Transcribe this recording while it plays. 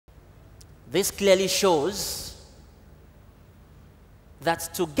This clearly shows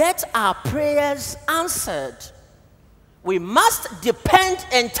that to get our prayers answered, we must depend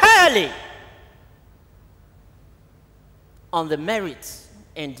entirely on the merit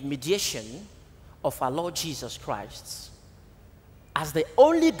and mediation of our Lord Jesus Christ as the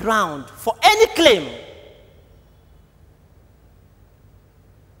only ground for any claim.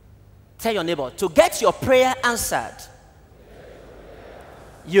 Tell your neighbor, to get your prayer answered,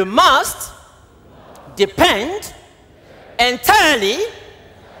 you must depend entirely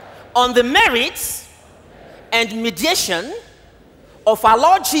on the merits and mediation of our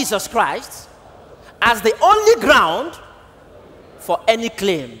Lord Jesus Christ as the only ground for any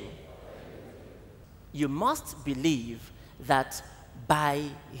claim. You must believe that by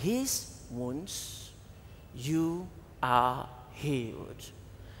his wounds you are healed.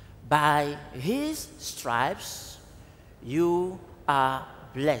 By his stripes you are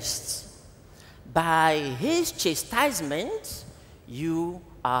blessed. By his chastisement you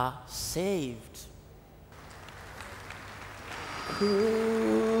are saved.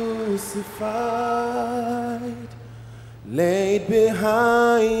 Crucified, laid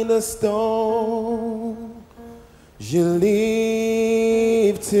behind a stone, you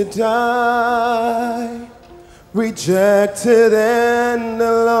live to die, rejected and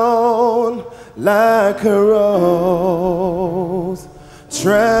alone, like a rose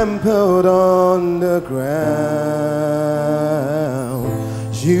trampled on the ground.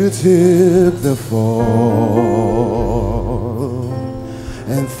 You took the fall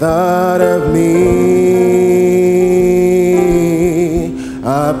and thought of me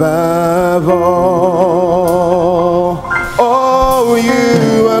above all. Oh,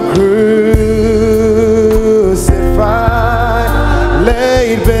 you are crucified,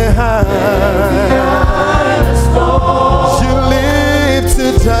 laid behind a stone. You live to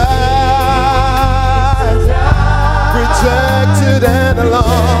die, rejected and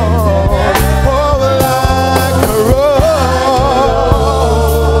alone. Oh, like a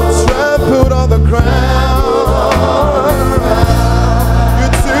rose trampled on the ground. You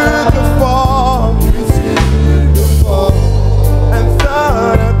took the fall and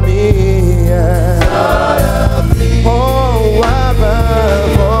thought of me. Oh,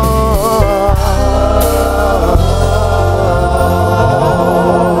 above all.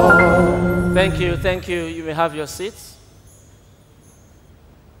 Thank you, thank you. You may have your seats.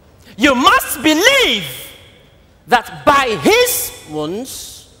 You must believe that by his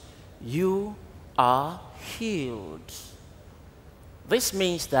wounds you are healed. This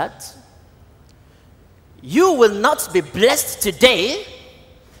means that you will not be blessed today,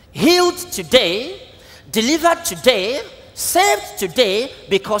 healed today, delivered today, saved today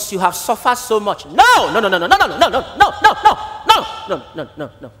because you have suffered so much. No, no, no, no, no, no, no, no, no, no, no, no, no, no, no,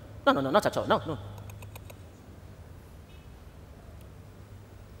 no, no, no, no, not at all. No, no.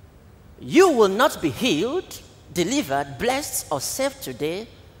 You will not be healed, delivered, blessed, or saved today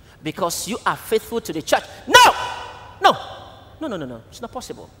because you are faithful to the church. No! No! No, no, no, no. It's not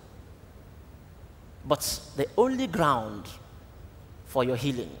possible. But the only ground for your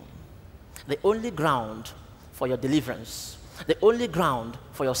healing, the only ground for your deliverance, the only ground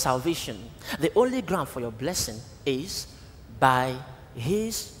for your salvation, the only ground for your blessing is by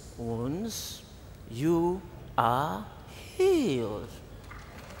his wounds you are healed.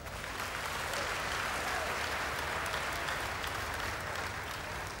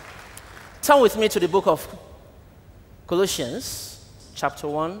 Turn with me to the book of Colossians, chapter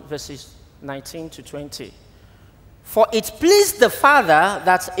 1, verses 19 to 20. For it pleased the Father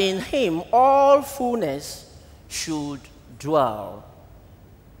that in him all fullness should dwell,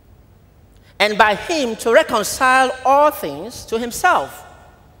 and by him to reconcile all things to himself,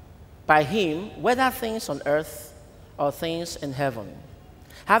 by him, whether things on earth or things in heaven,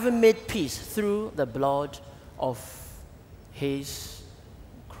 having made peace through the blood of his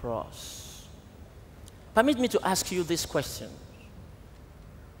cross. Permit me to ask you this question.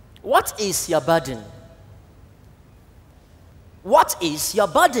 What is your burden? What is your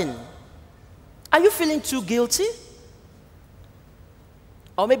burden? Are you feeling too guilty?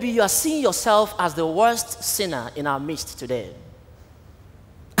 Or maybe you are seeing yourself as the worst sinner in our midst today.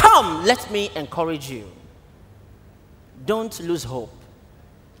 Come, let me encourage you. Don't lose hope.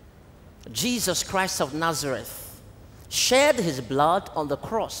 Jesus Christ of Nazareth shed his blood on the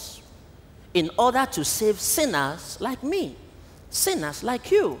cross in order to save sinners like me, sinners like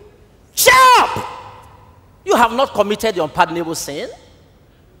you. Shut up! You have not committed the unpardonable sin.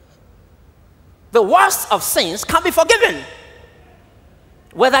 The worst of sins can be forgiven.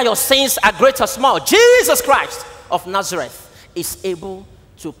 Whether your sins are great or small, Jesus Christ of Nazareth is able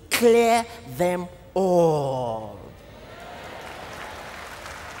to clear them all.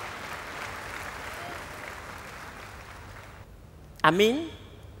 I mean,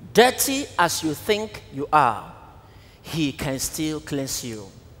 dirty as you think you are, he can still cleanse you.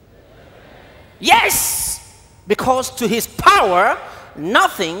 Yes! Because to his power,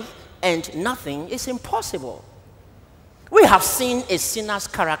 nothing and nothing is impossible. We have seen a sinner's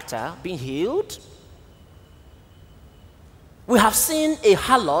character being healed. We have seen a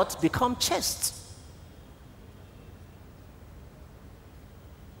harlot become chaste.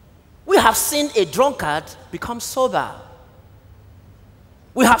 We have seen a drunkard become sober.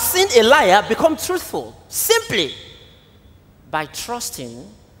 We have seen a liar become truthful simply by trusting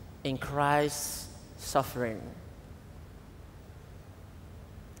in Christ's suffering.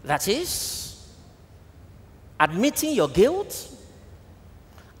 That is, admitting your guilt,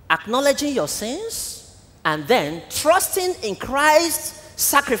 acknowledging your sins, and then trusting in Christ's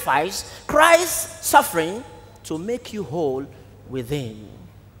sacrifice, Christ's suffering to make you whole within.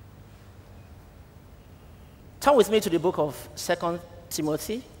 Turn with me to the book of 2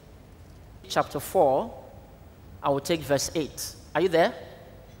 Timothy, chapter 4. I will take verse 8. Are you there?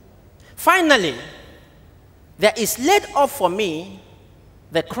 Finally, there is laid up for me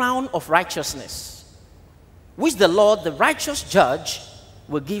the crown of righteousness, which the Lord, the righteous judge,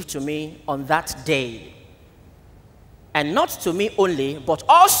 will give to me on that day. And not to me only, but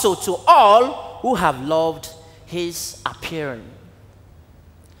also to all who have loved his appearing.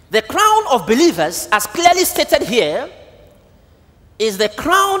 The crown of believers, as clearly stated here, is the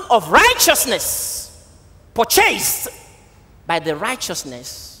crown of righteousness, purchased by the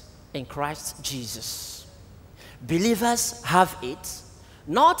righteousness in Christ Jesus. Believers have it,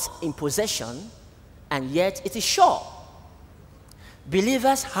 not in possession, and yet it is sure.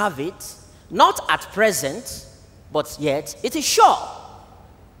 Believers have it, not at present, but yet it is sure.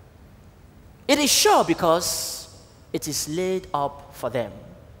 It is sure because it is laid up for them.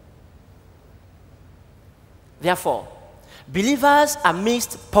 Therefore, believers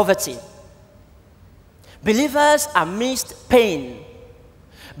amidst poverty, believers amidst pain,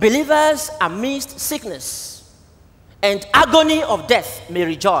 believers amidst sickness and agony of death may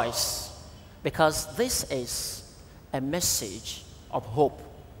rejoice, because this is a message of hope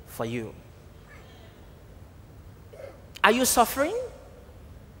for you. Are you suffering?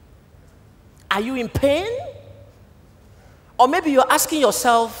 Are you in pain? Or maybe you're asking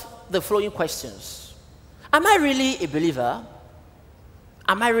yourself the following questions. Am I really a believer?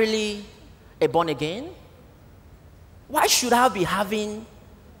 Am I really a born again? Why should I be having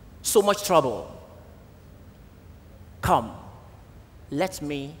so much trouble? Come, let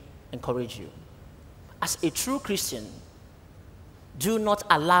me encourage you. As a true Christian, do not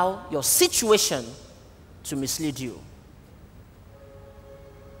allow your situation to mislead you.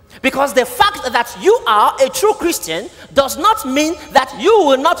 Because the fact that you are a true Christian does not mean that you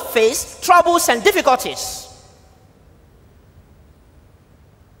will not face troubles and difficulties.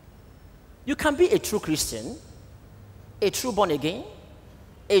 You can be a true Christian, a true born again,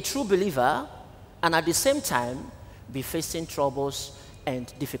 a true believer, and at the same time be facing troubles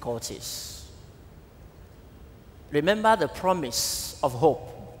and difficulties. Remember the promise of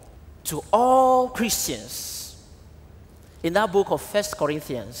hope to all Christians in that book of 1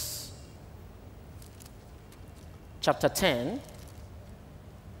 Corinthians, chapter 10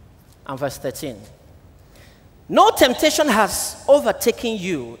 and verse 13. No temptation has overtaken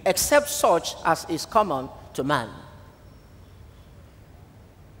you except such as is common to man.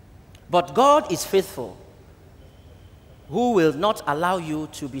 But God is faithful, who will not allow you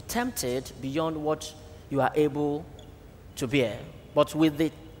to be tempted beyond what you are able to bear. But with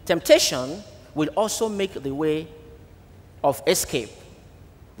the temptation will also make the way of escape,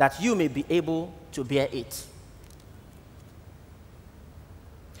 that you may be able to bear it.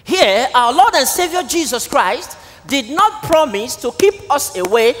 Here, our Lord and Savior Jesus Christ did not promise to keep us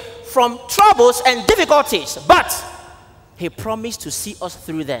away from troubles and difficulties, but he promised to see us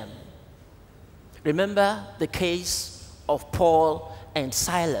through them. Remember the case of Paul and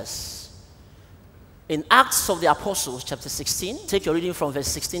Silas. In Acts of the Apostles, chapter 16, take your reading from verse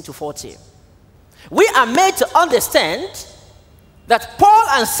 16 to 40. We are made to understand that Paul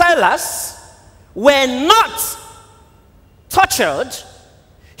and Silas were not tortured,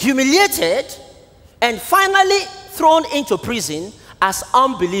 humiliated, and finally thrown into prison as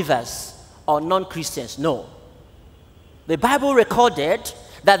unbelievers or non-Christians. No. The Bible recorded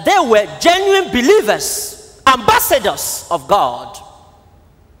that they were genuine believers, ambassadors of God,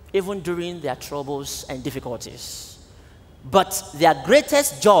 even during their troubles and difficulties. But their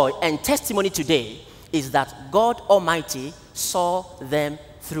greatest joy and testimony today is that God Almighty saw them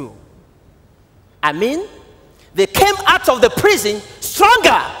through. I mean, they came out of the prison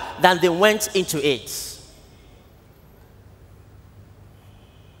stronger than they went into it.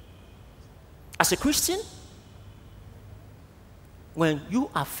 As a Christian, when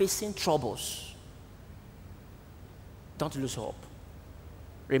you are facing troubles, don't lose hope.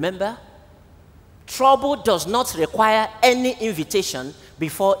 Remember, trouble does not require any invitation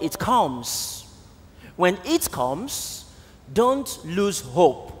before it comes. When it comes, don't lose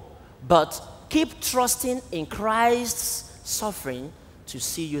hope, but keep trusting in Christ's suffering to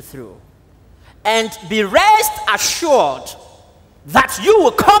see you through. And be rest assured that you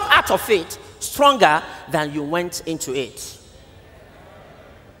will come out of it stronger than you went into it.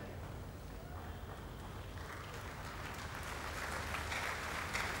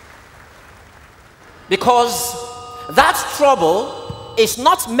 Because that trouble is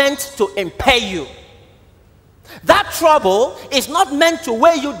not meant to impair you. That trouble is not meant to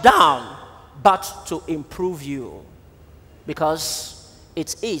weigh you down, but to improve you. Because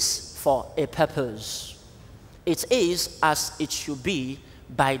it is for a purpose. It is as it should be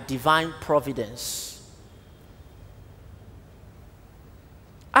by divine providence.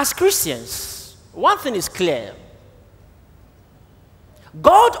 As Christians, one thing is clear.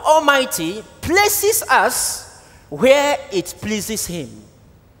 God Almighty places us where it pleases Him.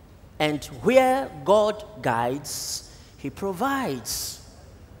 And where God guides, He provides.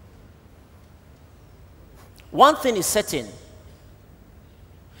 One thing is certain.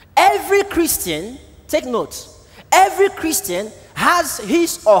 Every Christian, take note, every Christian has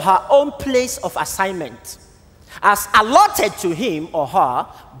his or her own place of assignment as allotted to him or her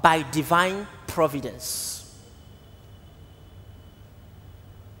by divine providence.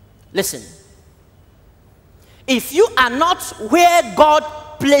 Listen, if you are not where God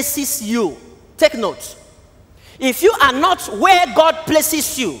places you, take note. If you are not where God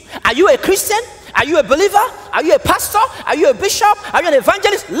places you, are you a Christian? Are you a believer? Are you a pastor? Are you a bishop? Are you an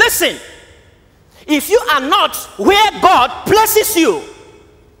evangelist? Listen, if you are not where God places you,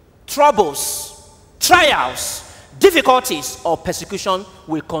 troubles, trials, difficulties, or persecution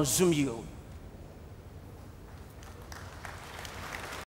will consume you.